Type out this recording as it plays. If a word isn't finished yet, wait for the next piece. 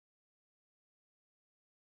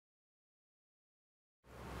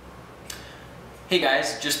Hey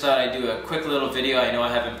guys, just thought I'd do a quick little video. I know I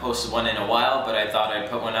haven't posted one in a while, but I thought I'd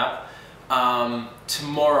put one up.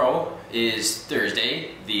 Tomorrow is Thursday,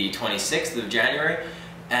 the 26th of January,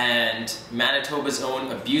 and Manitoba's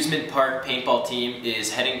own Abusement Park paintball team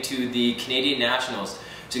is heading to the Canadian Nationals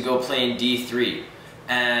to go play in D3.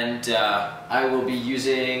 And I will be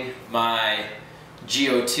using my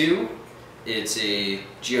Geo2. It's a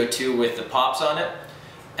Geo2 with the pops on it,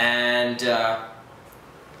 and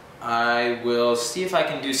I will see if I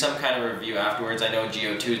can do some kind of review afterwards. I know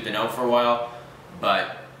Geo2 has been out for a while,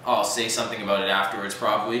 but I'll say something about it afterwards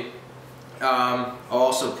probably. I'll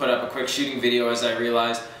also put up a quick shooting video as I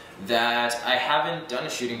realize that I haven't done a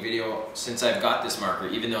shooting video since I've got this marker,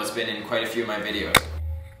 even though it's been in quite a few of my videos.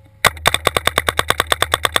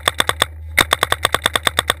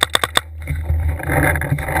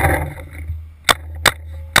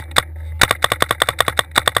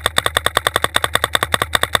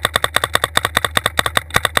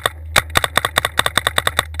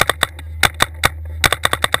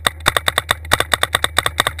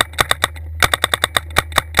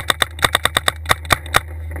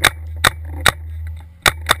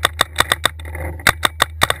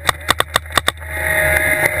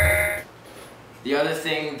 The other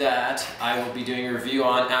thing that I will be doing a review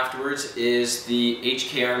on afterwards is the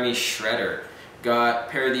HK Army Shredder. Got a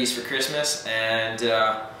pair of these for Christmas, and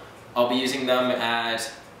I'll be using them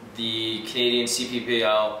at the Canadian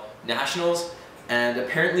CPPL Nationals. And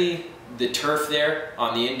apparently the turf there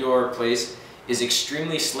on the indoor place is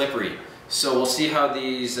extremely slippery. So we'll see how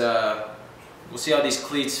these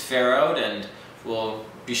cleats fare out, and we'll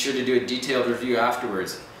be sure to do a detailed review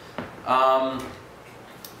afterwards.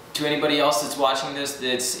 To anybody else that's watching this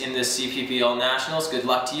that's in the CPPL Nationals, good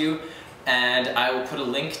luck to you, and I will put a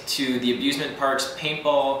link to the Abusement Park's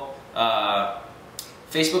paintball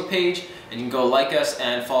Facebook page, and you can go like us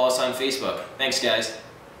and follow us on Facebook. Thanks guys.